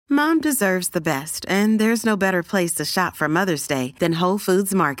Mom deserves the best, and there's no better place to shop for Mother's Day than Whole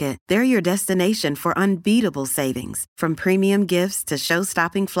Foods Market. They're your destination for unbeatable savings, from premium gifts to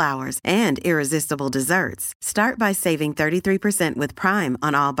show-stopping flowers and irresistible desserts. Start by saving 33% with Prime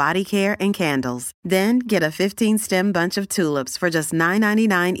on all body care and candles. Then get a 15-stem bunch of tulips for just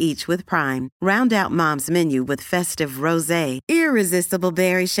 $9.99 each with Prime. Round out Mom's menu with festive rosé, irresistible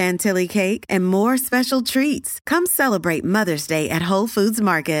berry chantilly cake, and more special treats. Come celebrate Mother's Day at Whole Foods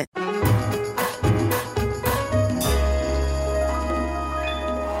Market. Please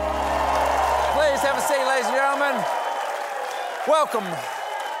have a seat, ladies and gentlemen. Welcome.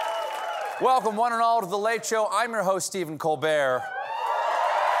 Welcome, one and all, to The Late Show. I'm your host, Stephen Colbert.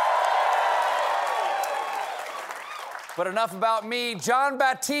 But enough about me. John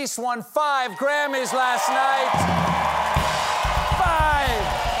Batiste won 5 Grammys last night.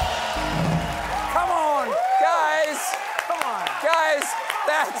 5! Come on, guys. Come on. Guys,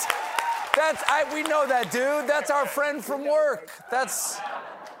 we know that dude. That's our friend from work.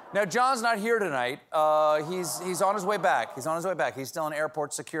 Now, John's not here tonight. He's on his way back. He's still in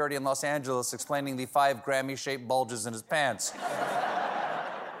airport security in Los Angeles explaining the 5 Grammy-shaped bulges in his pants.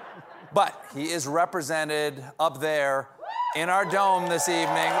 But he is represented up there in our dome this evening,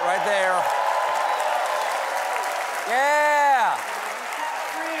 right there. Yeah!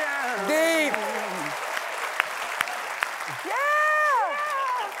 Deep!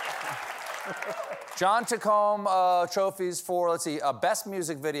 John took home trophies for, Best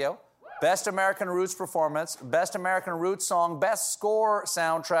Music Video, Best American Roots Performance, Best American Roots Song, Best Score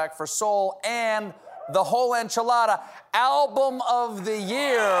Soundtrack for Soul, and the whole enchilada, Album of the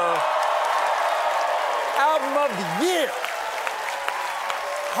Year. Album of the Year.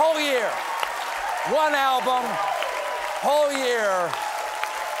 Whole year. One album, whole year.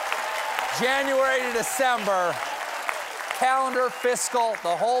 January to December. Calendar, fiscal,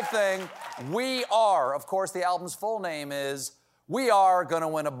 the whole thing. We Are, of course, the album's full name is We Are Gonna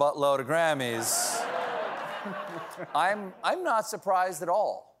Win a Buttload of Grammys. I'm not surprised at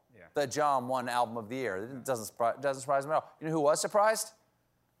all that John won Album of the Year. It doesn't surprise me at all. You know who was surprised?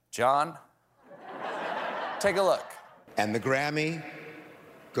 John. Take a look. And the Grammy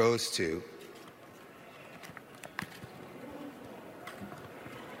goes to...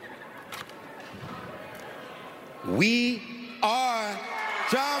 We Are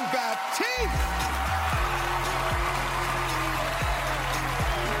John Batiste!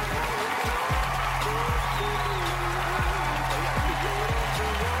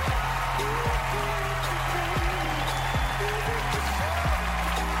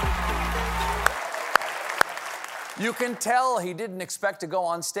 You can tell he didn't expect to go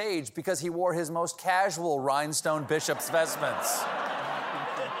on stage because he wore his most casual rhinestone bishop's vestments.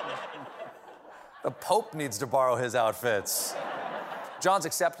 The Pope needs to borrow his outfits. John's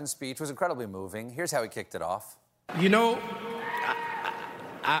acceptance speech was incredibly moving. Here's how he kicked it off. You know,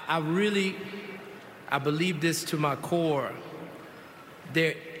 I believe this to my core.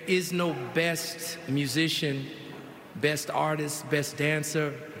 There is no best musician, best artist, best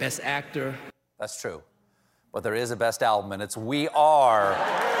dancer, best actor. That's true. But there is a best album, and it's We Are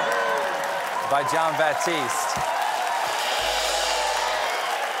by John Batiste.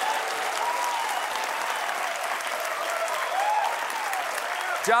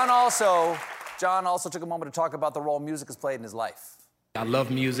 John also took a moment to talk about the role music has played in his life. I love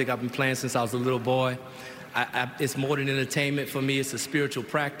music. I've been playing since I was a little boy. It's more than entertainment for me. It's a spiritual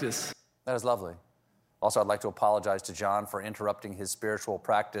practice. That is lovely. Also, I'd like to apologize to John for interrupting his spiritual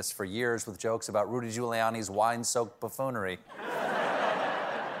practice for years with jokes about Rudy Giuliani's wine-soaked buffoonery.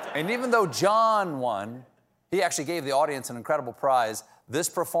 And even though John won, he actually gave the audience an incredible prize, this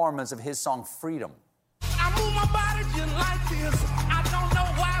performance of his song Freedom. I move my body just like this. I don't know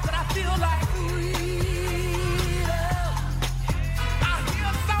why, but I feel like freedom. I hear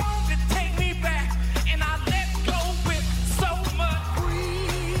a song that take me back, and I let go with so much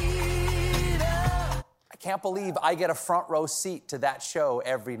freedom. I can't believe I get a front row seat to that show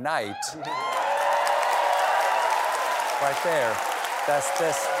every night. Right there. That's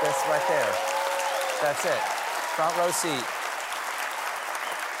this right there. That's it. Front row seat.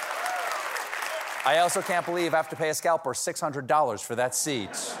 I also can't believe I have to pay a scalper $600 for that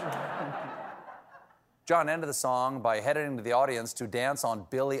seat. John ended the song by heading into the audience to dance on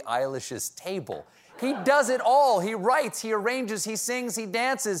Billie Eilish's table. He does it all. He writes, he arranges, he sings, he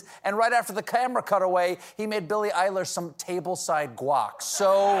dances, and right after the camera cut away, he made Billie Eilish some table-side guac.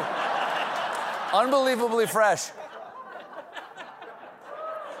 So unbelievably fresh.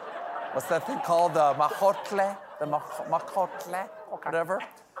 What's that thing called? The machotle? Whatever.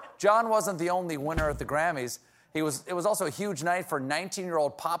 John wasn't the only winner at the Grammys. It was also a huge night for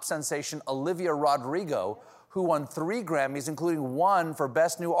 19-year-old pop sensation Olivia Rodrigo, who won 3 Grammys, including 1 for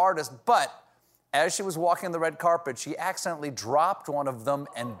Best New Artist. But as she was walking the red carpet, she accidentally dropped one of them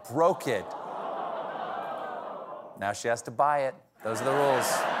and broke it. Now she has to buy it. Those are the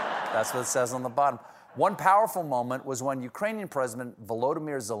rules. That's what it says on the bottom. One powerful moment was when Ukrainian President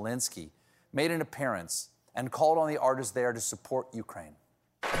Volodymyr Zelensky made an appearance and called on the artists there to support Ukraine.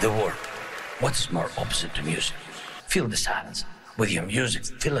 The world. What's more opposite to music? Fill the silence with your music.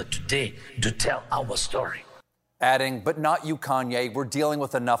 Fill it today to tell our story. Adding, but not you, Kanye. We're dealing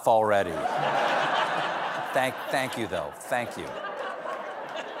with enough already. Thank you, though. Thank you.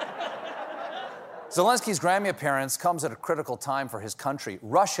 Zelensky's Grammy appearance comes at a critical time for his country.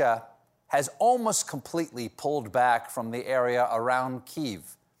 Russia has almost completely pulled back from the area around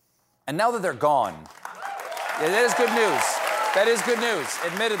Kyiv. And now that they're gone, that is good news. That is good news,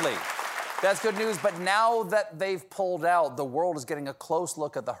 admittedly. That's good news, but now that they've pulled out, the world is getting a close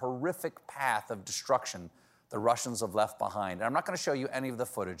look at the horrific path of destruction the Russians have left behind. And I'm not going to show you any of the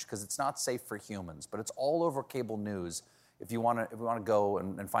footage because it's not safe for humans, but it's all over cable news if you want to go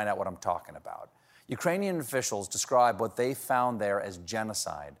and find out what I'm talking about. Ukrainian officials describe what they found there as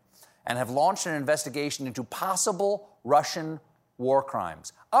genocide and have launched an investigation into possible Russian war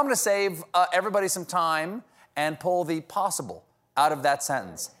crimes. I'm going to save everybody some time and pull the possible out of that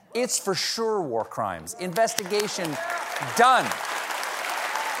sentence. It's for sure war crimes. Investigation done.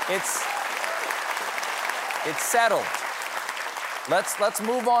 It's settled. Let's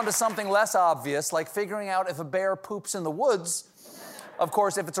move on to something less obvious, like figuring out if a bear poops in the woods. Of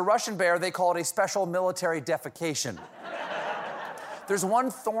course, if it's a Russian bear, they call it a special military defecation. There's one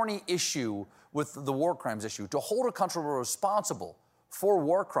thorny issue with the war crimes issue. To hold a country responsible for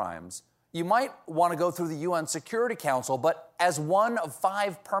war crimes, you might want to go through the UN Security Council, but as one of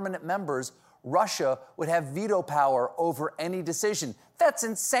 5 permanent members, Russia would have veto power over any decision. That's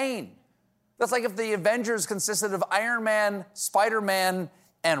insane. That's like if the Avengers consisted of Iron Man, Spider-Man,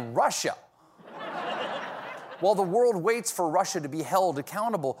 and Russia. While the world waits for Russia to be held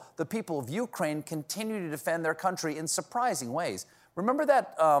accountable, the people of Ukraine continue to defend their country in surprising ways. Remember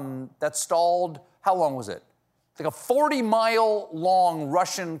that stalled, how long was it? Like a 40-mile-long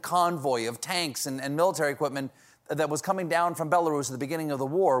Russian convoy of tanks and military equipment that was coming down from Belarus at the beginning of the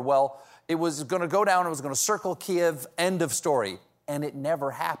war. Well, it was going to go down, it was going to circle Kiev, end of story. And it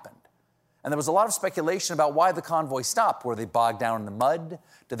never happened. And there was a lot of speculation about why the convoy stopped. Were they bogged down in the mud?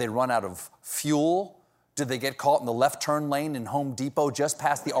 Did they run out of fuel? Did they get caught in the left turn lane in Home Depot just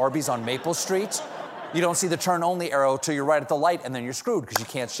past the Arby's on Maple Street? You don't see the turn-only arrow till you're right at the light, and then you're screwed because you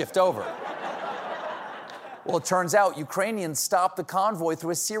can't shift over. Well, it turns out Ukrainians stopped the convoy through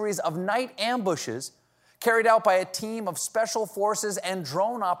a series of night ambushes carried out by a team of special forces and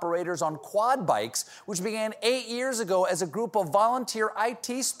drone operators on quad bikes, which began 8 years ago as a group of volunteer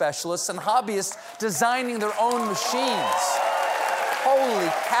IT specialists and hobbyists designing their own machines. Holy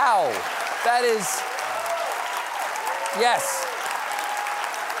cow. That is... Yes.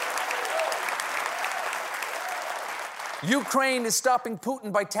 Ukraine is stopping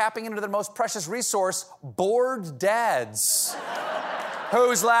Putin by tapping into their most precious resource, bored dads.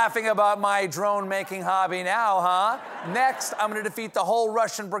 Who's laughing about my drone-making hobby now, huh? Next, I'm going to defeat the whole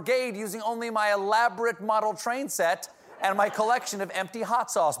Russian brigade using only my elaborate model train set and my collection of empty hot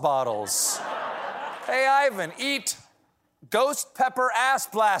sauce bottles. Hey, Ivan, eat ghost pepper ass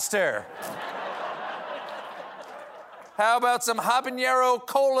blaster. How about some habanero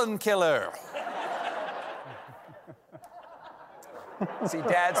colon killer? See,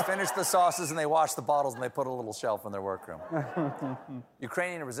 dads finish the sauces and they wash the bottles and they put a little shelf in their workroom.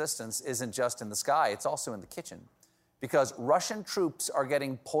 Ukrainian resistance isn't just in the sky, it's also in the kitchen. Because Russian troops are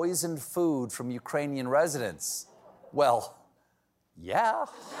getting poisoned food from Ukrainian residents. Well, yeah.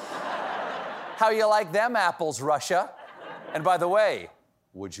 How you like them apples, Russia? And by the way,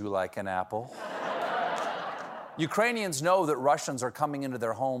 would you like an apple? Ukrainians know that Russians are coming into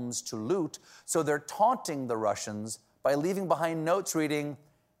their homes to loot, so they're taunting the Russians by leaving behind notes reading,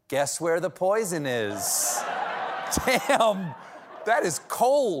 "Guess where the poison is?" Damn, that is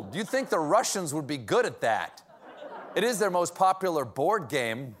cold. You'd think the Russians would be good at that. It is their most popular board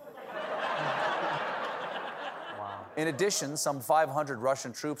game. Wow. In addition, some 500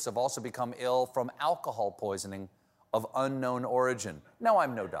 Russian troops have also become ill from alcohol poisoning of unknown origin. Now,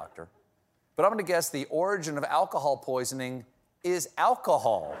 I'm no doctor, but I'm going to guess the origin of alcohol poisoning is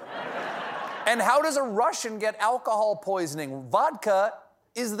alcohol. And how does a Russian get alcohol poisoning? Vodka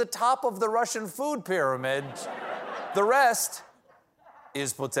is the top of the Russian food pyramid. The rest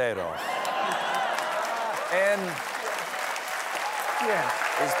is potato. And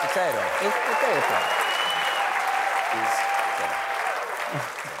is potato. It's potato.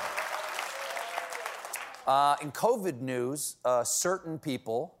 In COVID news, certain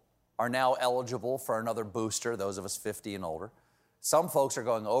people are now eligible for another booster, those of us 50 and older. Some folks are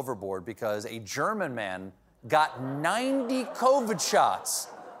going overboard because a German man got 90 COVID shots.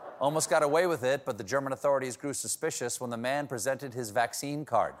 Almost got away with it, but the German authorities grew suspicious when the man presented his vaccine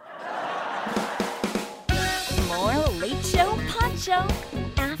card. More Late Show Poncho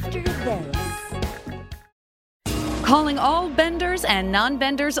after this. Calling all benders and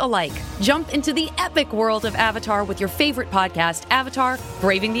non-benders alike. Jump into the epic world of Avatar with your favorite podcast, Avatar: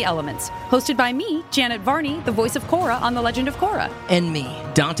 Braving the Elements. Hosted by me, Janet Varney, the voice of Korra on The Legend of Korra. And me,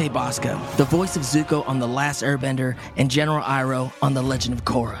 Dante Bosco, the voice of Zuko on The Last Airbender and General Iroh on The Legend of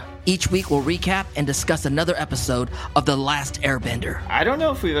Korra. Each week we'll recap and discuss another episode of The Last Airbender. I don't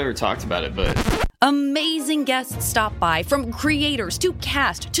know if we've ever talked about it, but... Amazing guests stop by, from creators to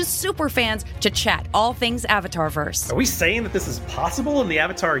cast to superfans to chat all things Avatarverse. Are we saying that this is possible in the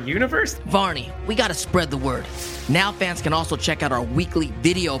Avatar universe? Varney, we gotta spread the word. Now fans can also check out our weekly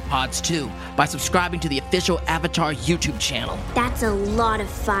video pods too by subscribing to the official Avatar YouTube channel. That's a lot of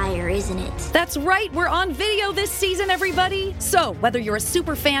fire, isn't it? That's right, we're on video this season, everybody! So, whether you're a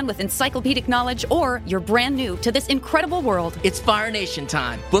super fan with encyclopedic knowledge or you're brand new to this incredible world, it's Fire Nation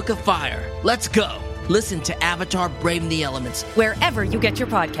time. Book of Fire. Let's go! Listen to Avatar: Braving the Elements wherever you get your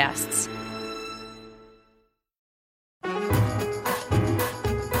podcasts.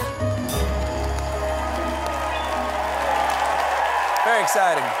 Very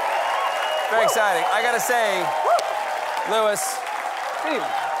exciting. Very exciting. I gotta say, Lewis,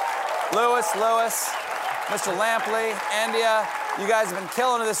 Mr. Lampley, Andia, you guys have been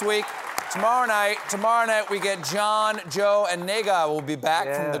killing it this week. Tomorrow night we get John, Joe, and Nega will be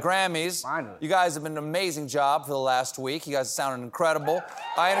back from the Grammys. Finally. You guys have been an amazing job for the last week. You guys sounded incredible.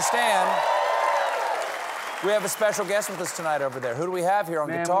 I understand. We have a special guest with us tonight over there. Who do we have here on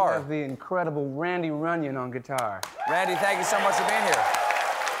guitar? We have the incredible Randy Runyon on guitar. Randy, thank you so much for being here.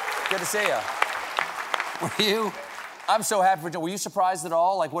 Good to see you. Were you? I'm so happy for you. Were you surprised at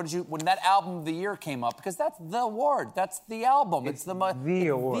all? Like, what did you, when that album of the year came up? Because that's the award. That's the album. It's the award.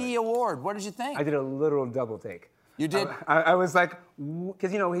 The award. What did you think? I did a literal double take. You did? I was like,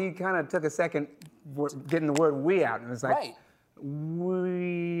 because, you know, he kind of took a second getting the word "we" out. And it was like, right.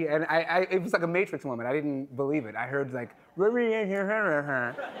 We, and it was like a Matrix moment. I didn't believe it. I heard like, well,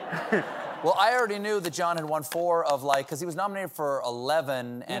 I already knew that John had won 4 of because he was nominated for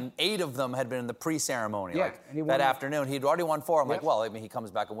 11, and 8 of them had been in the pre-ceremony. Yeah, and that afternoon. He'd already won 4. I'm like, well, I mean, he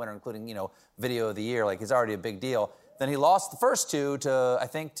comes back a winner, including, you know, video of the year. Like, he's already a big deal. Then he lost the first 2 to, I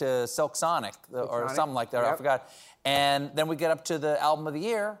think, to Silk Sonic, or something like that. I forgot. And then we get up to the album of the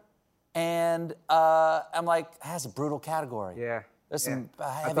year. And I'm like, that's a brutal category. Yeah. There's some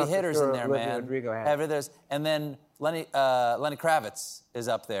heavy hitters in there, man. Heavy hitters. And then Lenny Kravitz is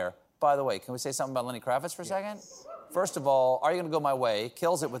up there. By the way, can we say something about Lenny Kravitz for a second? First of all, Are You Gonna Go My Way?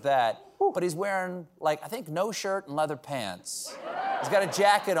 Kills it with that. But he's wearing, like, I think no shirt and leather pants. He's got a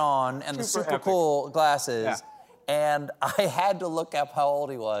jacket on and the super cool glasses. Yeah. And I had to look up how old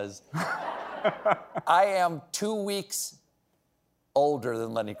he was. I am 2 weeks older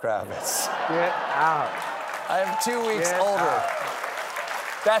than Lenny Kravitz. Get out. I am 2 weeks older.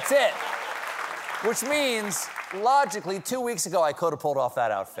 That's it. Which means, logically, 2 weeks ago, I could have pulled off that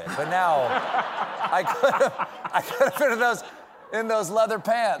outfit. But now, I could have been in those leather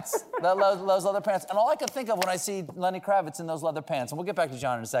pants. Those leather pants. And all I could think of when I see Lenny Kravitz in those leather pants, and we'll get back to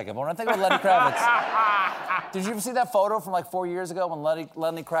John in a second, but when I think of Lenny Kravitz, did you ever see that photo from like 4 years ago when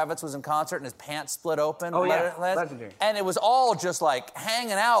Lenny Kravitz was in concert and his pants split open? Oh, yeah. Legendary. And it was all just like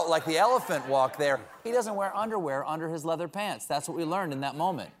hanging out like the elephant walk there. He doesn't wear underwear under his leather pants. That's what we learned in that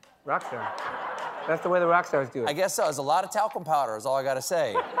moment. Rockstar. That's the way the rock stars do it. I guess so. There's a lot of talcum powder is all I gotta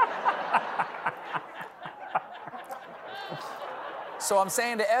say. So I'm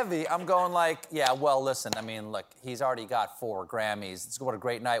saying to Evie, I'm going like, yeah, well, listen, I mean, look, he's already got 4 Grammys. What a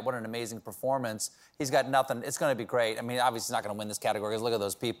great night. What an amazing performance. He's got nothing. It's going to be great. I mean, obviously he's not going to win this category because look at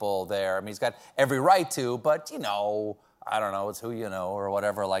those people there. I mean, he's got every right to, but, you know, I don't know, it's who you know or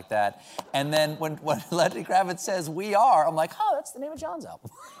whatever like that. And then when Lenny Kravitz says, "We Are," I'm like, oh, that's the name of John's album.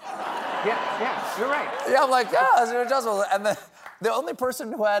 Yeah, you're right. Yeah, I'm like, yeah, that's the name of John's album. And then the only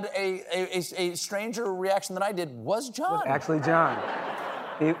person who had a stranger reaction than I did was John. Was actually John.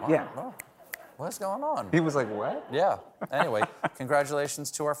 Yeah. Oh, what's going on? He was like, what? Yeah. Anyway,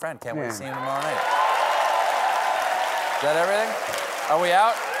 congratulations to our friend. Can't wait to see him tomorrow night. Is that everything? Are we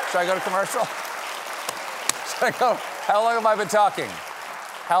out? Should I go to commercial? Should I go? How long have I been talking?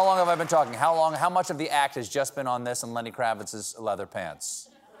 How much of the act has just been on this and Lenny Kravitz's leather pants?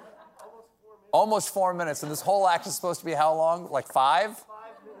 Almost 4 minutes, and this whole act is supposed to be how long? Like 5?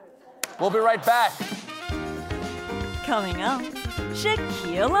 We'll be right back. Coming up,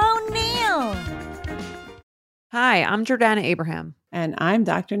 Shaquille O'Neal. Hi, I'm Jordana Abraham. And I'm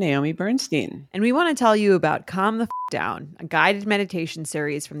Dr. Naomi Bernstein. And we want to tell you about Calm the Down, a guided meditation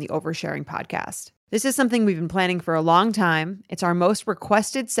series from the Oversharing podcast. This is something we've been planning for a long time. It's our most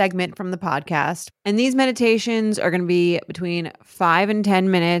requested segment from the podcast. And these meditations are going to be between 5 and 10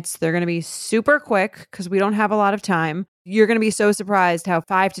 minutes. They're going to be super quick because we don't have a lot of time. You're going to be so surprised how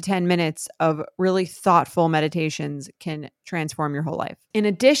 5 to 10 minutes of really thoughtful meditations can transform your whole life. In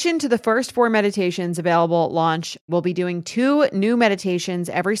addition to the first 4 meditations available at launch, we'll be doing 2 new meditations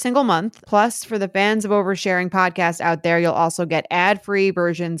every single month. Plus, for the fans of Oversharing podcast out there, you'll also get ad-free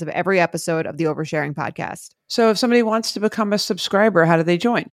versions of every episode of the Oversharing podcast. So if somebody wants to become a subscriber, how do they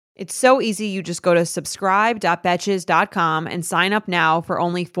join? It's so easy. You just go to subscribe.betches.com and sign up now for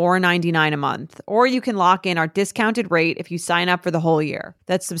only $4.99 a month. Or you can lock in our discounted rate if you sign up for the whole year.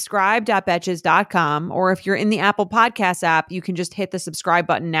 That's subscribe.betches.com. Or if you're in the Apple Podcasts app, you can just hit the subscribe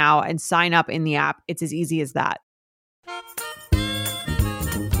button now and sign up in the app. It's as easy as that.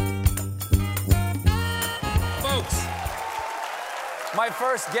 Folks, my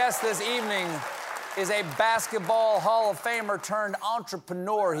first guest this evening is a basketball Hall of Famer turned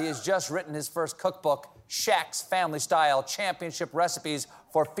entrepreneur. He has just written his first cookbook, Shaq's Family Style Championship Recipes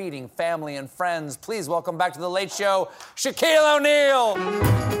for Feeding Family and Friends. Please welcome back to The Late Show, Shaquille O'Neal.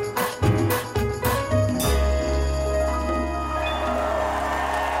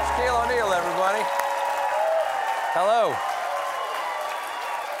 Shaquille O'Neal, everybody. Hello.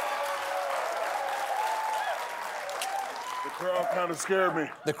 The crowd kind of scared me.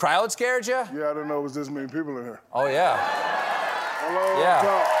 The crowd scared you? Yeah, I didn't know it was this many people in here. Oh, yeah. Hello, Yeah.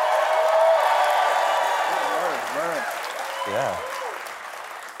 top.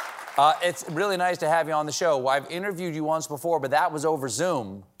 Yeah. It's really nice to have you on the show. I've interviewed you once before, but that was over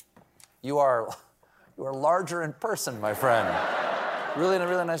Zoom. You are larger in person, my friend. Really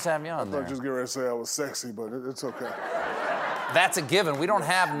nice to have you on I there. was just getting ready to say I was sexy, but it's okay. That's a given. We don't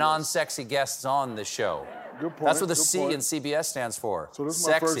have non-sexy guests on this show. Good point. That's what the good C point. in CBS stands for. So this is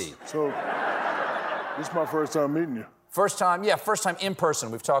Sexy. This is my first time meeting you. First time in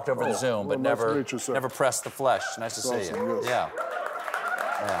person. We've talked over the Zoom, but nice to meet you, sir. never pressed the flesh. Nice to see Awesome, you. yes.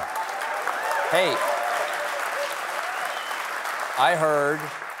 Yeah. Hey, I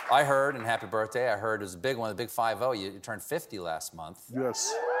heard, and happy birthday, I heard it was a big one, the big 5-0. You turned 50 last month.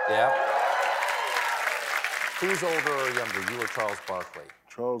 Yes. Yeah. Who's older or younger, you or Charles Barkley?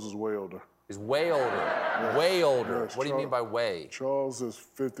 Charles is way older. He's way older. Yes. Way older. Yes, What do you mean by way? Charles is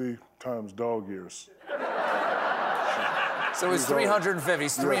 50 times dog years. So he's 350.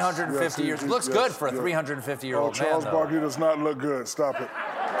 He's 350 years. Looks good for a 350-year-old man, Charles though. Barkley does not look good. Stop it.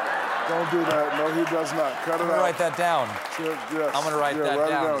 Don't do that. No, he does not. Cut it I'm out. gonna write that down. Yes. I'm gonna write that write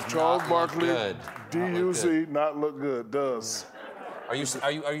down. It down. Does Charles not Barkley, look good. D-U-Z, not look good. Does. Are you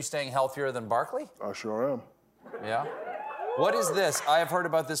staying healthier than Barkley? I sure am. Yeah. What is this? I have heard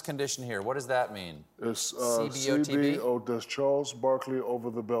about this condition here. What does that mean? It's CBOTB? Does Charles Barkley over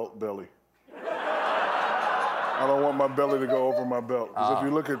the belt belly. I don't want my belly to go over my belt. Because if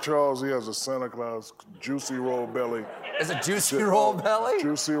you look at Charles, he has a Santa Claus juicy roll belly. Is it juicy roll belly?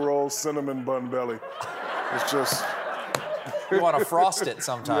 Juicy roll cinnamon bun belly. It's just... You want to frost it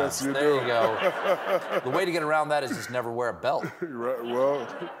sometimes. Yes, you there do. you go. The way to get around that is just never wear a belt. Right, well,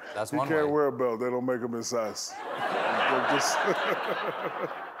 That's he one can't way. wear a belt. They don't make them in size. They're just...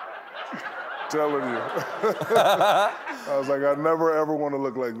 telling you. I was like, I never ever want to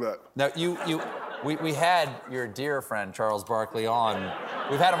look like that. Now, we had your dear friend Charles Barkley on.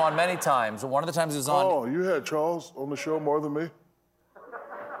 We've had him on many times. One of the times he was on. Oh, you had Charles on the show more than me?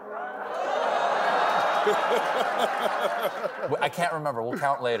 I can't remember. We'll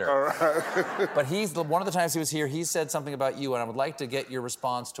count later. All right. But one of the times he was here, he said something about you, and I would like to get your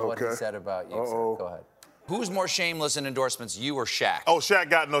response to what he said about you. So go ahead. Who's more shameless in endorsements, you or Shaq? Oh, Shaq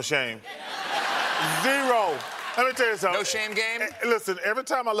got no shame. Zero. Let me tell you something. No shame game? Listen, every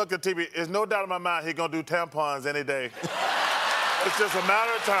time I look at TV, there's no doubt in my mind he's gonna do tampons any day. It's just a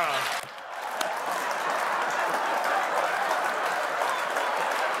matter of time.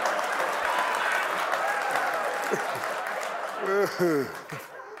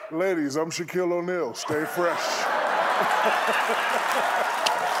 Ladies, I'm Shaquille O'Neal. Stay fresh.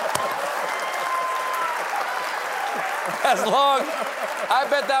 As long, I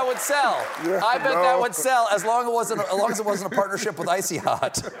bet that would sell. Yeah, I bet that would sell as long as it wasn't a partnership with Icy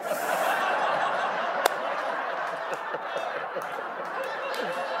Hot.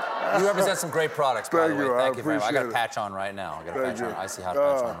 You represent some great products, by the way. Thank you very much. I got a patch on right now. I got a patch on, Icy Hot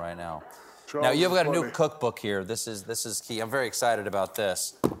patch on right now. Charles Now, you've got a is new funny. cookbook here. This is key. I'm very excited about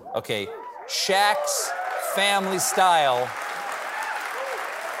this. Okay, Shaq's Family Style,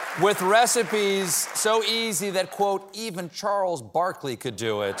 with recipes so easy that, quote, even Charles Barkley could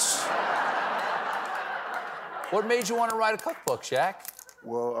do it. What made you want to write a cookbook, Shaq?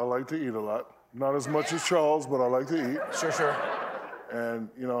 Well, I like to eat a lot. Not as much as Charles, but I like to eat. Sure. And,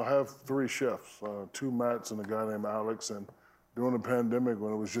 I have 3 chefs, 2 Matts and a guy named Alex. And during the pandemic,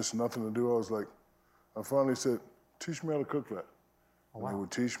 when it was just nothing to do, I finally said, teach me how to cook that. And they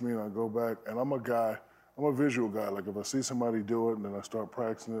would teach me, and I go back. And I'm a visual guy. Like, if I see somebody do it and then I start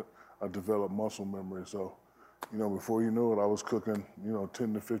practicing it, I develop muscle memory. So, before you knew it, I was cooking,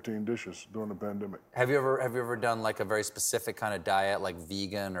 10 to 15 dishes during the pandemic. Have you ever done like a very specific kind of diet, like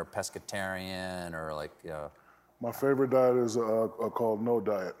vegan or pescatarian or like? My favorite diet is called no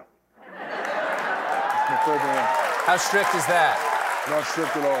diet. It's my favorite one. How strict is that? Not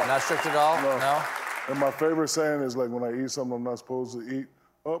strict at all. Not strict at all? No? And my favorite saying is like when I eat something I'm not supposed to eat,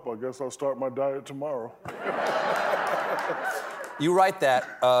 I guess I'll start my diet tomorrow. You write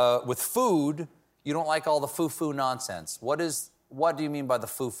that with food. You don't like all the foo-foo nonsense. What do you mean by the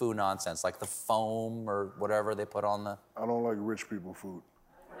foo-foo nonsense? Like the foam or whatever they put on the... I don't like rich people food.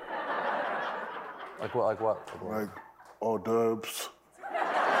 Like what? Like hors d'oeuvres.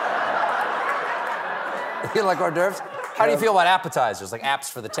 You like hors d'oeuvres? How do you feel about appetizers, like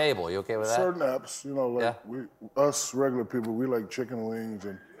apps for the table? You okay with that? Certain apps, us regular people, we like chicken wings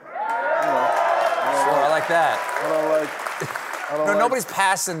and, I like that. Nobody's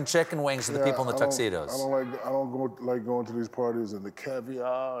passing chicken wings to the people in the tuxedos. I don't like going to these parties and the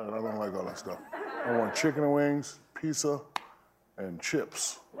caviar, and I don't like all that stuff. I want chicken and wings, pizza, and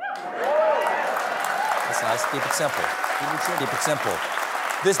chips. That's nice. Keep it simple. Keep it simple.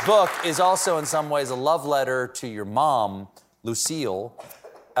 This book is also, in some ways, a love letter to your mom, Lucille.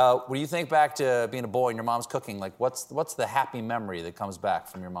 When you think back to being a boy and your mom's cooking, like what's the happy memory that comes back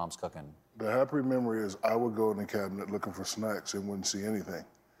from your mom's cooking? The happy memory is I would go in the cabinet looking for snacks and wouldn't see anything.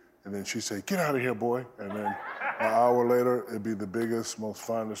 And then she'd say, get out of here, boy. And then an hour later, it'd be the biggest, most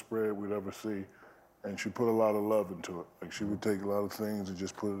finest spread we'd ever see. And she put a lot of love into it. Like she would take a lot of things and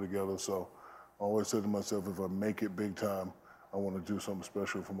just put it together. So I always said to myself, if I make it big time, I want to do something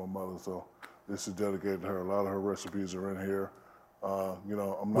special for my mother. So this is dedicated to her. A lot of her recipes are in here.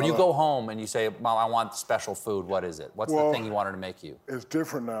 When you go home and you say, Mom, I want special food, what is it? What's the thing you want her to make you? It's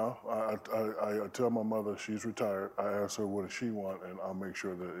different now. I tell my mother she's retired. I ask her what does she want, and I'll make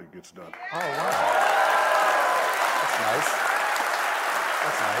sure that it gets done. Oh, wow. That's nice.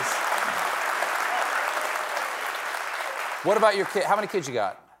 That's nice. What about your kid? How many kids you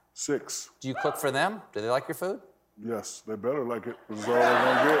got? 6. Do you cook for them? Do they like your food? Yes, they better like it. This is all they're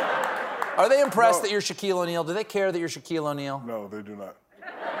gonna get. Are they impressed that you're Shaquille O'Neal? Do they care that you're Shaquille O'Neal? No, they do not.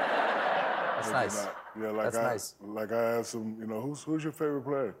 That's nice. Yeah, That's nice. Like I asked them, who's your favorite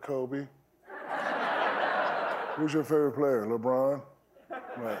player? Kobe. Who's your favorite player? LeBron.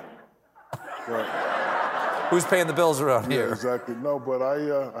 Right. Who's paying the bills around here? Yeah, exactly. No, but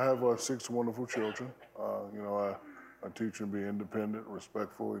I have 6 wonderful children. I teach them to be independent,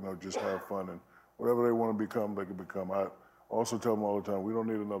 respectful. Just have fun, and whatever they want to become, they can become. I also tell them all the time, we don't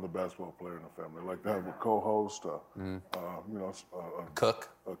need another basketball player in the family. I like to have a co-host, cook.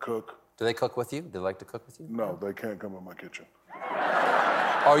 A cook. Do they cook with you? Do they like to cook with you? No, they can't come in my kitchen.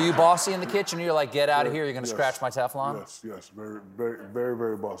 Are you bossy in the kitchen? You're like, get out of here, you're going to scratch my Teflon? Yes. Very, very, very,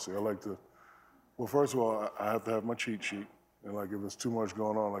 very bossy. I like to, well, first of all, I have to have my cheat sheet. And like, if there's too much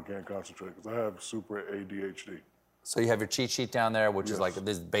going on, I can't concentrate because I have super ADHD. So you have your cheat sheet down there, which is like,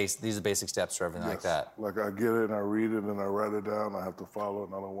 these are basic steps for everything like that. Like I get it and I read it and I write it down. I have to follow it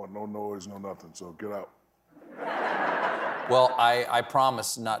and I don't want no noise, no nothing. So get out. Well, I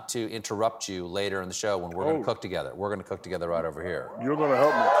promise not to interrupt you later in the show when we're going to cook together. We're going to cook together right over here. You're going to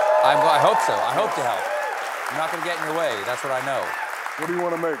help me. I hope so. I hope to help. I'm not going to get in your way. That's what I know. What do you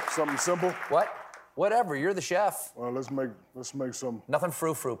want to make? Something simple? What? Whatever. You're the chef. Well, let's make some. Nothing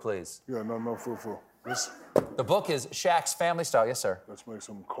frou-frou, please. Yeah, no frou-frou. The book is Shaq's Family Style. Yes, sir. Let's make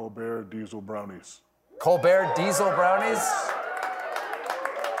some Colbert Diesel brownies. Colbert Diesel brownies?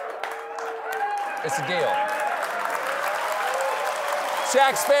 It's a deal.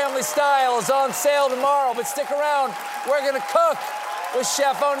 Shaq's Family Style is on sale tomorrow, but stick around. We're going to cook with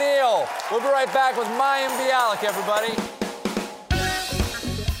Chef O'Neal. We'll be right back with Mayim Bialik, everybody.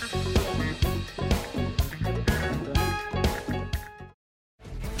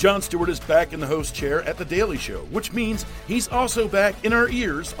 Jon Stewart is back in the host chair at The Daily Show, which means he's also back in our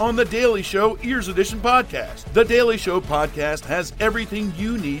ears on The Daily Show Ears Edition podcast. The Daily Show podcast has everything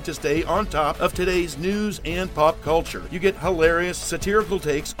you need to stay on top of today's news and pop culture. You get hilarious, satirical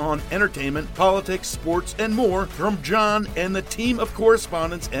takes on entertainment, politics, sports, and more from Jon and the team of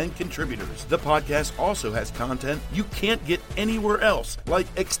correspondents and contributors. The podcast also has content you can't get anywhere else, like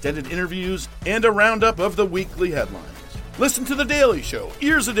extended interviews and a roundup of the weekly headlines. Listen to The Daily Show,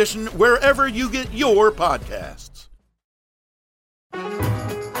 Ears Edition, wherever you get your podcasts.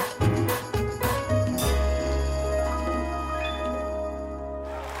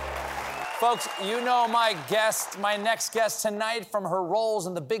 Folks, you know my next guest tonight from her roles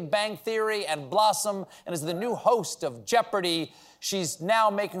in The Big Bang Theory and Blossom, and is the new host of Jeopardy! She's now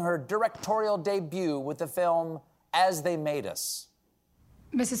making her directorial debut with the film As They Made Us.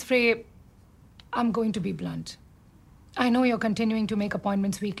 Mrs. Frey, I'm going to be blunt. I know you're continuing to make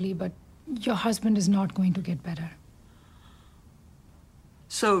appointments weekly, but your husband is not going to get better.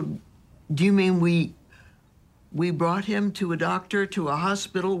 So, do you mean we brought him to a doctor, to a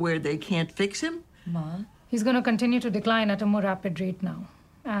hospital where they can't fix him? Ma? He's going to continue to decline at a more rapid rate now.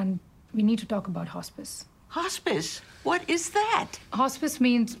 And we need to talk about hospice. Hospice? What is that? Hospice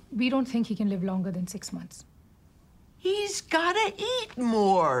means we don't think he can live longer than 6 months. He's gotta eat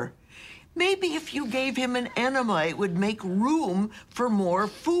more. Maybe if you gave him an enema, it would make room for more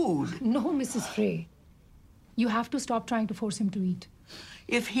food. No, Mrs. Frey. You have to stop trying to force him to eat.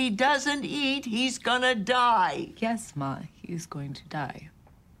 If he doesn't eat, he's gonna die. Yes, Ma, he's going to die.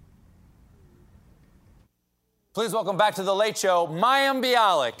 Please welcome back to The Late Show, Mayim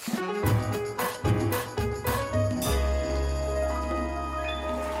Bialik.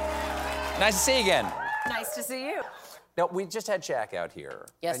 Nice to see you again. Nice to see you. Now, we just had Shaq out here.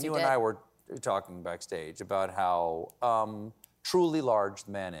 Yes, and you you did. and I were talking backstage about how truly large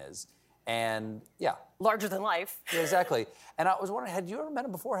the man is. And, yeah. Larger than life. Yeah, exactly. And I was wondering, had you ever met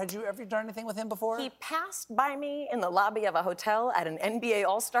him before? Had you ever done anything with him before? He passed by me in the lobby of a hotel at an NBA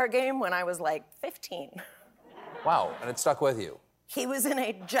All-Star game when I was like 15. Wow, and it stuck with you. He was in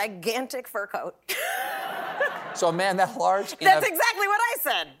a gigantic fur coat. So a man that large? That's exactly what I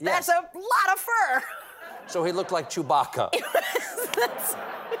said. Yes. That's a lot of fur. So he looked like Chewbacca.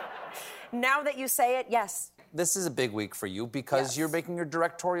 Now that you say it, yes. This is a big week for you because Yes. you're making your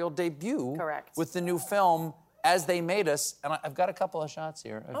directorial debut. Correct. With the new film, As They Made Us. And I've got a couple of shots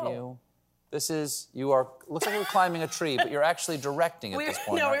here of Oh. you. Looks like you're climbing a tree, but you're actually directing at this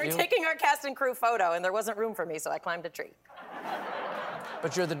point, No, we aren't were you? taking our cast and crew photo, and there wasn't room for me, so I climbed a tree.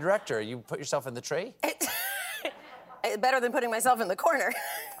 But you're the director. You put yourself in the tree? Better than putting myself in the corner.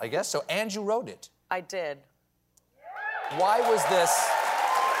 I guess so. And you wrote it. I did. Why was this?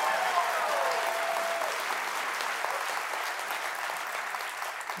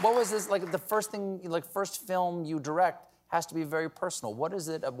 What was this, like, the first thing, like, first film you direct has to be very personal. What is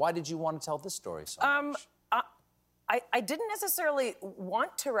it? Why did you want to tell this story so much? I didn't necessarily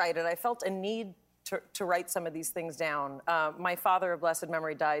want to write it. I felt a need to write some of these things down. My father of blessed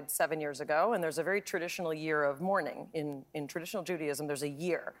memory died 7 years ago, and there's a very traditional year of mourning. In traditional Judaism, there's a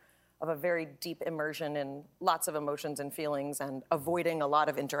year of a very deep immersion in lots of emotions and feelings and avoiding a lot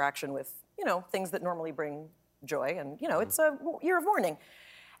of interaction with, things that normally bring joy. And, it's a year of mourning.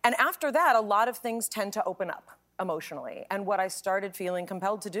 And after that, a lot of things tend to open up emotionally. And what I started feeling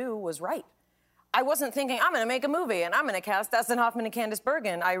compelled to do was write. I wasn't thinking, I'm going to make a movie and I'm going to cast Dustin Hoffman and Candice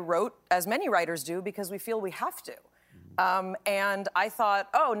Bergen. I wrote, as many writers do, because we feel we have to. And I thought,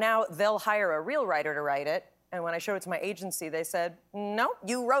 now they'll hire a real writer to write it. And when I showed it to my agency, they said, no,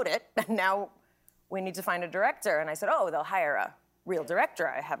 you wrote it. And now we need to find a director. And I said, they'll hire a real director.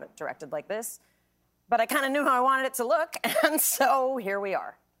 I haven't directed like this. But I kind of knew how I wanted it to look. And so here we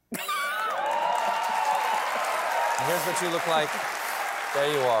are. Here's what you look like. There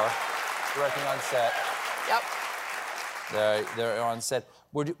you are, directing on set. Yep. They're on set.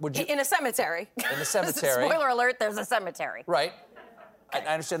 Would you... In a cemetery. In a cemetery. Spoiler alert, there's a cemetery. Right. I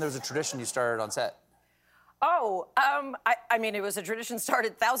understand there was a tradition you started on set. I mean, it was a tradition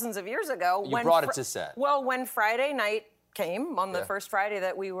started thousands of years ago. You brought it to set. Well, when Friday night came, on the first Friday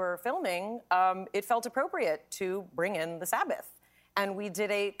that we were filming, it felt appropriate to bring in the Sabbath. And we did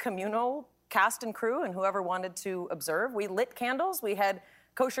a communal cast and crew, and whoever wanted to observe. We lit candles, we had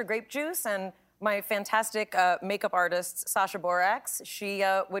kosher grape juice, and my fantastic makeup artist, Sasha Borax, she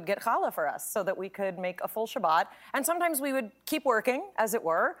would get challah for us so that we could make a full Shabbat. And sometimes we would keep working, as it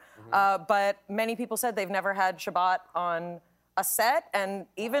were, but many people said they've never had Shabbat on a set, and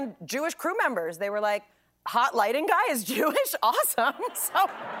even Jewish crew members, they were like, hot lighting guy is Jewish? Awesome. So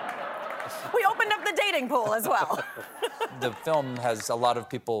We opened up the dating pool as well. The film has a lot of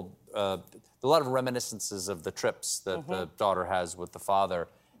people, a lot of reminiscences of the trips that the daughter has with the father.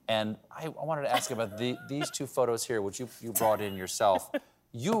 And I wanted to ask you about these two photos here, which you brought in yourself.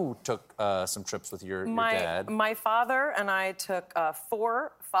 You took some trips with your dad. My father and I took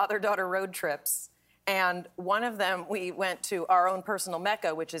 4 father-daughter road trips. And one of them, we went to our own personal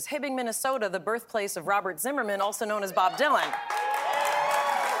Mecca, which is Hibbing, Minnesota, the birthplace of Robert Zimmerman, also known as Bob Dylan.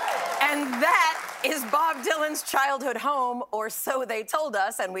 And that is Bob Dylan's childhood home, or so they told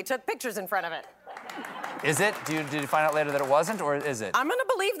us, and we took pictures in front of it. Is it? Did you find out later that it wasn't, or is it? I'm going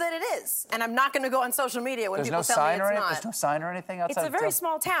to believe that it is, and I'm not going to go on social media when people tell me it's not. There's no sign or anything outside? It's a very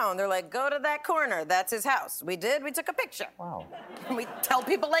small town. They're like, go to that corner. That's his house. We took a picture. Wow. And we tell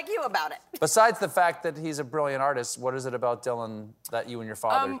people like you about it. Besides the fact that he's a brilliant artist, what is it about Dylan that you and your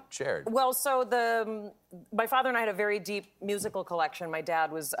father shared? Well, so my father and I had a very deep musical collection. My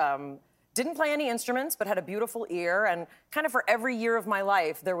dad was... didn't play any instruments, but had a beautiful ear. And kind of for every year of my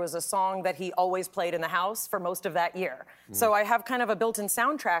life, there was a song that he always played in the house for most of that year. So I have kind of a built-in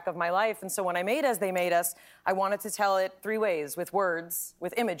soundtrack of my life. And so when I made As They Made Us, I wanted to tell it 3 ways, with words,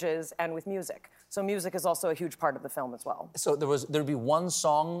 with images, and with music. So music is also a huge part of the film as well. So there'd be one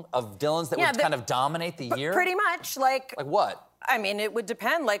song of Dylan's that would kind of dominate the year? Pretty much, like... Like what? I mean, it would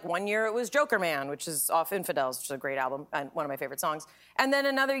depend. Like, one year it was Joker Man, which is off Infidels, which is a great album and one of my favorite songs. And then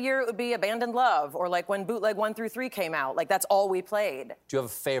another year it would be Abandoned Love, or like when Bootleg 1 through 3 came out. Like, that's all we played. Do you have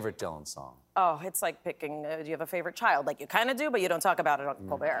a favorite Dylan song? Oh, it's like picking, do you have a favorite child? Like, you kind of do, but you don't talk about it on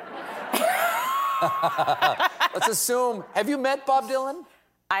Colbert. Let's assume, have you met Bob Dylan?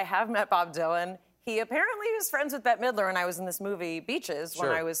 I have met Bob Dylan. He apparently was friends with Bette Midler, and I was in this movie, Beaches, when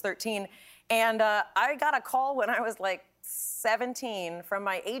I was 13. And I got a call when I was like 17 from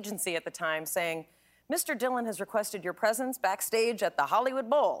my agency at the time saying, Mr. Dylan has requested your presence backstage at the Hollywood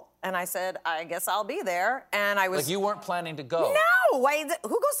Bowl. And I said, I guess I'll be there. And I was... Like, you weren't planning to go? No! Who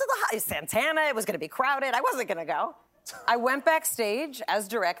goes to the... Santana, it was going to be crowded. I wasn't going to go. I went backstage as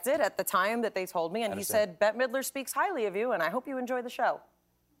directed at the time that they told me, and he said, Bette Midler speaks highly of you, and I hope you enjoy the show.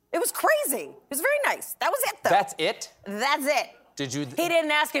 It was crazy. It was very nice. That was it, though. That's it? That's it. Did you... He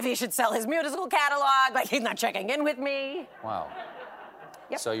didn't ask if he should sell his musical catalog. Like, he's not checking in with me. Wow.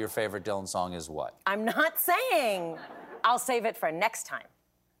 Yep. So your favorite Dylan song is what? I'm not saying. I'll save it for next time.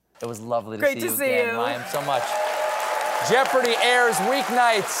 It was lovely to Great see to you see again, you. Mayim, so much. Jeopardy airs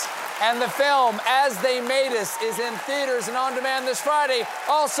weeknights, and the film As They Made Us is in theaters and on demand this Friday.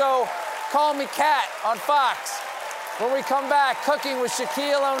 Also, Call Me Kat on Fox. When we come back, cooking with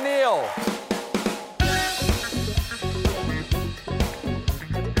Shaquille O'Neal.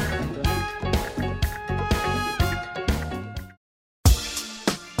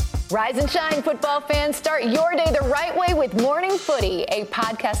 Rise and shine, football fans. Start your day the right way with Morning Footy, a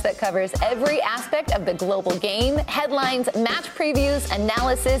podcast that covers every aspect of the global game, headlines, match previews,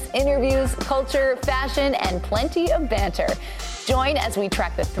 analysis, interviews, culture, fashion, and plenty of banter. Join as we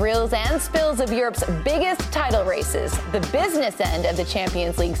track the thrills and spills of Europe's biggest title races, the business end of the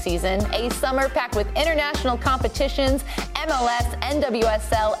Champions League season, a summer packed with international competitions, MLS,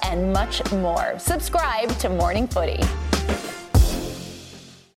 NWSL, and much more. Subscribe to Morning Footy.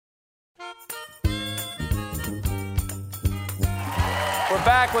 We're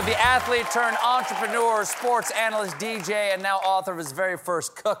back with the athlete turned entrepreneur, sports analyst, DJ, and now author of his very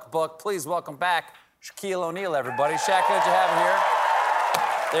first cookbook. Please welcome back Shaquille O'Neal, everybody. Shaq, good to have you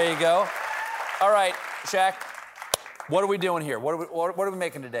here. There you go. All right, Shaq, what are we doing here? What are we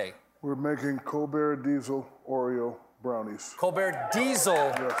making today? We're making Colbert Diesel Oreo brownies. Colbert Diesel?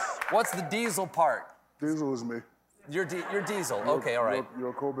 Yes. What's the diesel part? Diesel is me. You're Diesel. Okay, all right.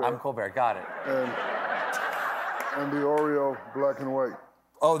 You're Colbert. I'm Colbert, got it. And the Oreo black and white.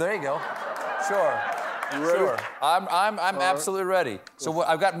 Oh, there you go. Sure. You ready? Sure. I'm absolutely ready. So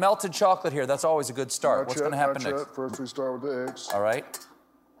I've got melted chocolate here. That's always a good start. What's going to happen next? First, we start with the eggs. All right.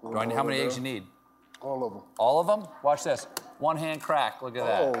 How many eggs you need? All of them. All of them? Watch this. One hand crack. Look at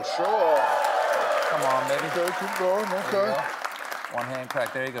that. Oh, show off. Come on, baby. Okay, keep going. Okay. One hand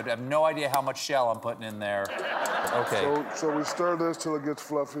crack. There you go. I have no idea how much shell I'm putting in there. Okay. So we stir this till it gets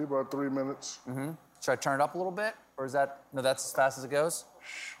fluffy, about 3 minutes. Mm-hmm. Should I turn it up a little bit? Or is that... No, that's as fast as it goes?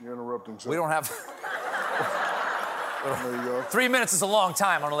 Shh, you're interrupting. Sir. We don't have... There you go. 3 minutes is a long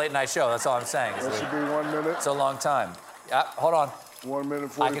time on a late night show. That's all I'm saying. That should be 1 minute. It's a long time. Yeah, hold on. 1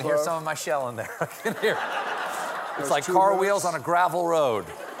 minute 45. I can hear some of my shell in there. I can hear. It's That's like 2 car minutes. wheels on a gravel road.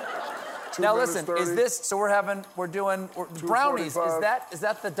 2 Now minutes listen, 30. is this, so we're doing brownies, 2:45. is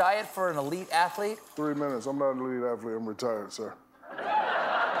that the diet for an elite athlete? 3 minutes. I'm not an elite athlete. I'm retired, sir.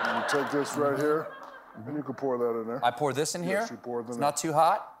 You take this right here, and you can pour that in there. I pour this in here? Yes, you pour it in It's there. not too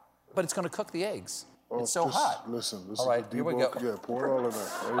hot? But it's going to cook the eggs. Oh, it's so just hot. Listen, this all is right, the here we debug. go. Yeah, pour it all in there.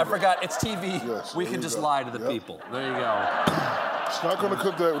 There you I go. forgot, it's TV. Yes, We there can you just go. lie to the Yep. people. There you go. It's not going to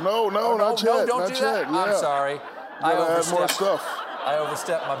cook that. No, not no, yet. don't not do yet. that. Yeah. I'm sorry. I add more stuff. I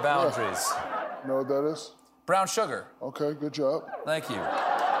overstepped my boundaries. You know what that is? Brown sugar. Okay, good job. Thank you.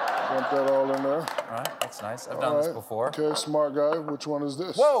 Dump that all in there. All right, that's nice. I've All done this right. before. Okay, smart guy. Which one is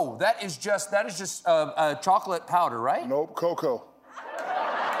this? Whoa, that is just chocolate powder, right? Nope, cocoa.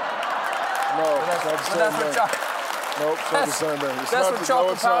 No, that's not the same thing. Nope, it's not the same thing. It's That's not what the, chocolate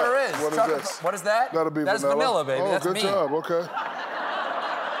no, it's powder not. is. What is Chocolate- this? What is that? That'll be That's vanilla, baby. Oh, That's good me. job. Okay.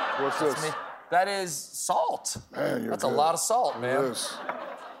 What's That's this? me. That is salt. Man, you're That's good. a lot of salt, man. It is.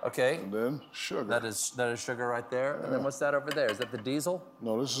 Okay. And then sugar. That is sugar right there. And then what's that over there? Is that the diesel?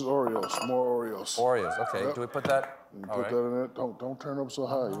 No, this is Oreos. More Oreos. Oreos. Okay. Yep. Do we put that? You All put right. that in there. Don't turn up so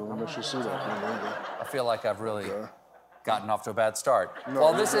high. You want to make sure you see that. There you go. I feel like I've really gotten off to a bad start. No,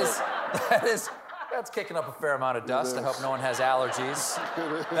 well, you're that's kicking up a fair amount of dust. I hope no one has allergies.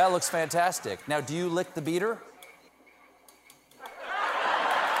 That looks fantastic. Now, do you lick the beater?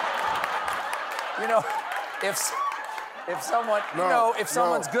 You know, if someone, if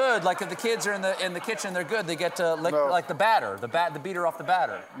someone's good, like if the kids are in the kitchen, they're good. They get to lick like the batter, the beater off the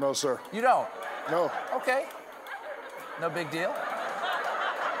batter. No, sir. You don't. No. Okay. No big deal.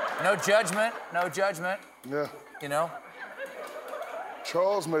 No judgment. No judgment. Yeah. You know.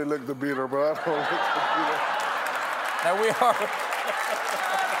 Charles may lick the beater, but I don't lick the beater. Now we are.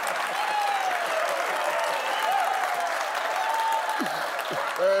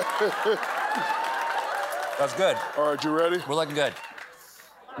 That's good. All right, you ready? We're looking good.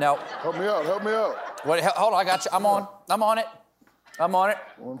 Now. Help me out. Help me out. Wait, hold on. I got you. I'm on it. I'm on it.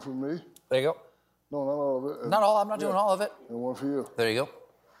 One for me. There you go. No, not all of it. Not all. I'm not doing all of it. And one for you. There you go.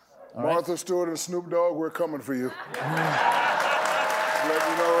 All Martha Stewart and Snoop Dogg, we're coming for you. Let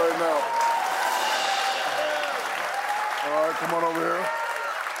you know right now. All right, come on over here.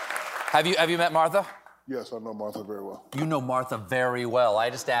 Have you met Martha? Yes, I know Martha very well. You know Martha very well. I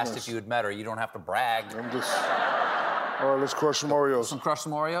just asked if you had met her. You don't have to brag. All right, let's crush some Oreos. Crush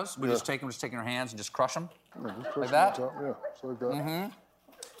some Oreos? We just take them, just taking our hands and just crush them? Yeah, just crush Like them on that? top. Yeah, just like that. Mm-hmm.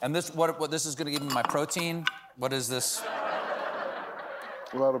 And this, what this is gonna give me my protein. What is this?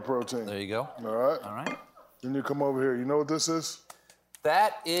 A lot of protein. There you go. All right. All right. Then you come over here. You know what this is?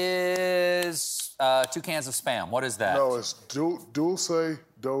 That is 2 cans of Spam. What is that? No, it's dulce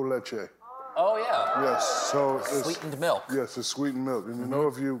do leche. Oh, yeah. Yes, so it's sweetened milk. Yes, it's sweetened milk. And you know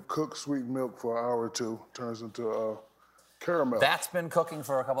if you cook sweetened milk for an hour or two, it turns into caramel. That's been cooking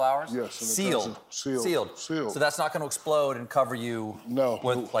for a couple hours? Yes. And Sealed. Sealed. So that's not going to explode and cover you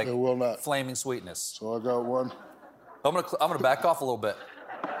with like it will not. Flaming sweetness. So I got one. I'm gonna back off a little bit.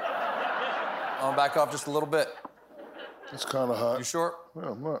 I'm gonna back off just a little bit. It's kind of hot. You sure?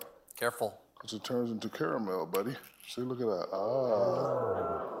 Yeah, I'm not. Careful. Because it turns into caramel, buddy. See, look at that.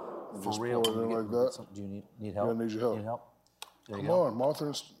 Ah. For Just real. pour it in like that. Do you need help? Yeah, I need your help. Need help? There you Come go. on,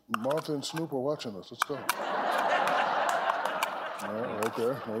 Martha and Snoop are watching us. Let's go. All right, right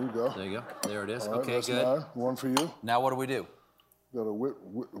there. There you go. There you go. There it is. All right, Okay, that's good. 9. One for you. Now what do we do? Got a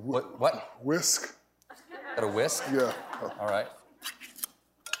What? whisk. Got a whisk? Yeah. All right.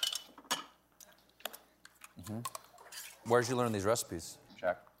 Where'd you learn these recipes,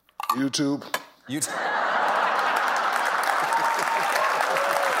 Shaq? YouTube. YouTube.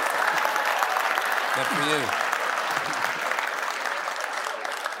 Good for you.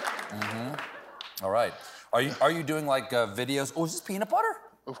 All right. Are you doing like videos? Oh, is this peanut butter?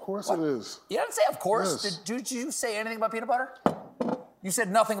 Of course it is. You didn't say of course. Yes. Did you say anything about peanut butter? You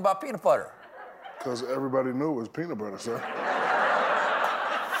said nothing about peanut butter. Because everybody knew it was peanut butter, sir.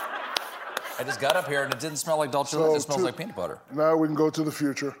 I just got up here and it didn't smell like dulce. It smells like peanut butter. Now we can go to the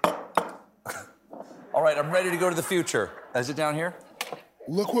future. All right, I'm ready to go to the future. Is it down here?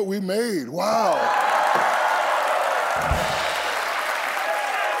 Look what we made. Wow.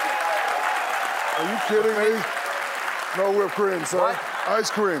 Are you kidding me? No whipped cream, sir. What? Ice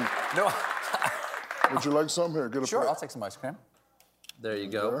cream. No. Would you like some? Here, get a Sure, plate. I'll take some ice cream. There you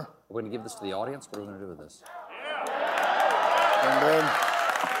go. There. We're going to give this to the audience. What are we going to do with this?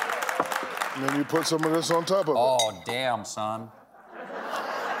 And then you put some of this on top of it. Oh, damn, son.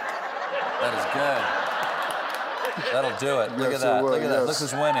 That is good. That'll do it. Look at that. Look at that. Look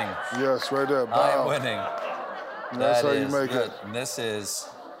who's winning. Yes, right there. I'm winning. That's how you is make good. it. And this is,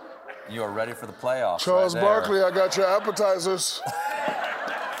 you are ready for the playoffs. Charles right there. Barkley, I got your appetizers.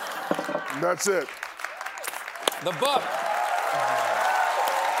 That's it. The book.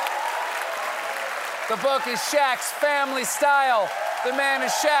 The book is Shaq's Family Style. The man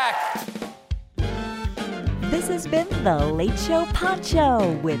is Shaq. This has been The Late Show Pod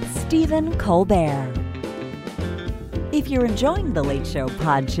Show with Stephen Colbert. If you're enjoying The Late Show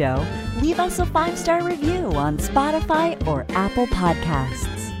Pod Show, leave us a 5-star review on Spotify or Apple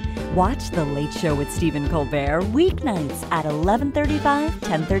Podcasts. Watch The Late Show with Stephen Colbert weeknights at 11:35,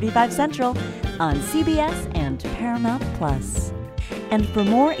 10:35 Central on CBS and Paramount+. And for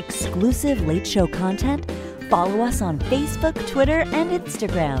more exclusive Late Show content, follow us on Facebook, Twitter, and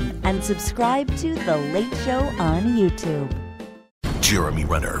Instagram, and subscribe to The Late Show on YouTube. Jeremy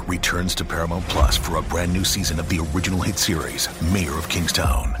Renner returns to Paramount Plus for a brand new season of the original hit series, Mayor of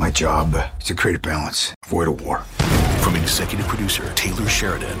Kingstown. My job is to create a balance, avoid a war. From executive producer Taylor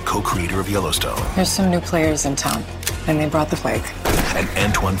Sheridan, co-creator of Yellowstone. There's some new players in town, and they brought the plague. And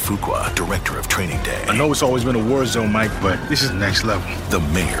Antoine Fuqua, director of Training Day. I know it's always been a war zone, Mike, but this is next level. The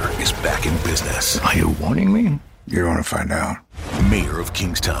Mayor is back in business. Are you warning me? You're going to find out. Mayor of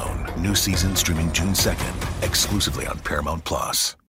Kingstown. New season streaming June 2nd, exclusively on Paramount Plus.